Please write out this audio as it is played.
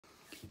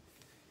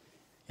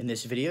In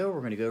this video,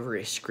 we're going to go over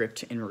a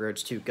script in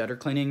regards to gutter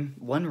cleaning.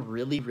 One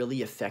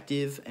really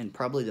effective and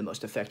probably the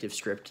most effective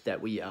script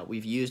that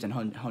we've used and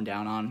honed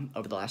down on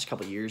over the last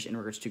couple of years in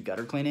regards to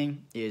gutter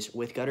cleaning is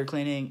with gutter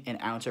cleaning, an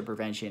ounce of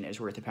prevention is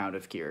worth a pound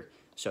of cure.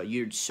 So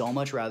you'd so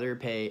much rather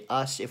pay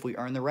us if we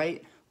earn the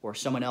right or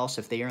someone else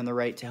if they earn the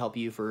right to help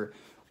you for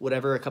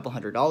whatever, a couple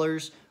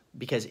 $100,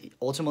 because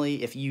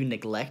ultimately if you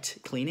neglect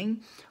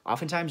cleaning,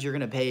 oftentimes you're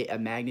going to pay a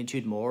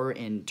magnitude more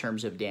in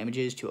terms of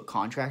damages to a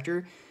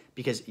contractor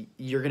because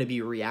you're going to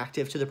be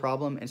reactive to the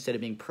problem instead of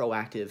being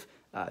proactive,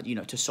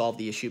 to solve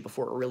the issue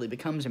before it really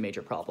becomes a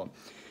major problem.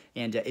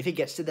 And if it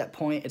gets to that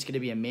point, it's going to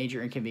be a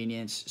major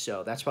inconvenience.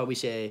 So that's why we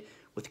say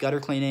with gutter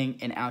cleaning,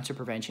 an ounce of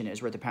prevention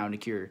is worth a pound of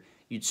cure.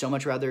 You'd so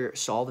much rather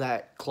solve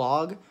that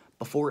clog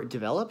before it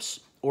develops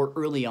or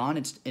early on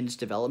in its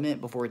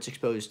development before it's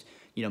exposed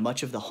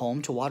much of the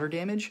home to water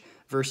damage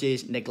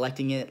versus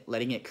neglecting it,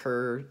 letting it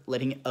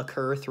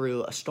occur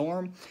through a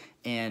storm,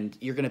 and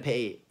you're going to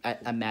pay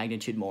a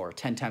magnitude more,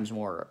 10 times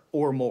more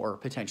or more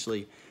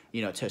potentially,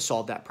 to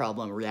solve that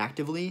problem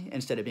reactively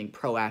instead of being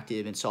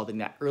proactive and solving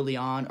that early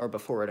on or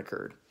before it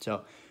occurred.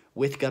 So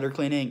with gutter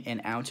cleaning,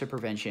 an ounce of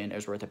prevention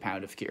is worth a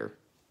pound of cure.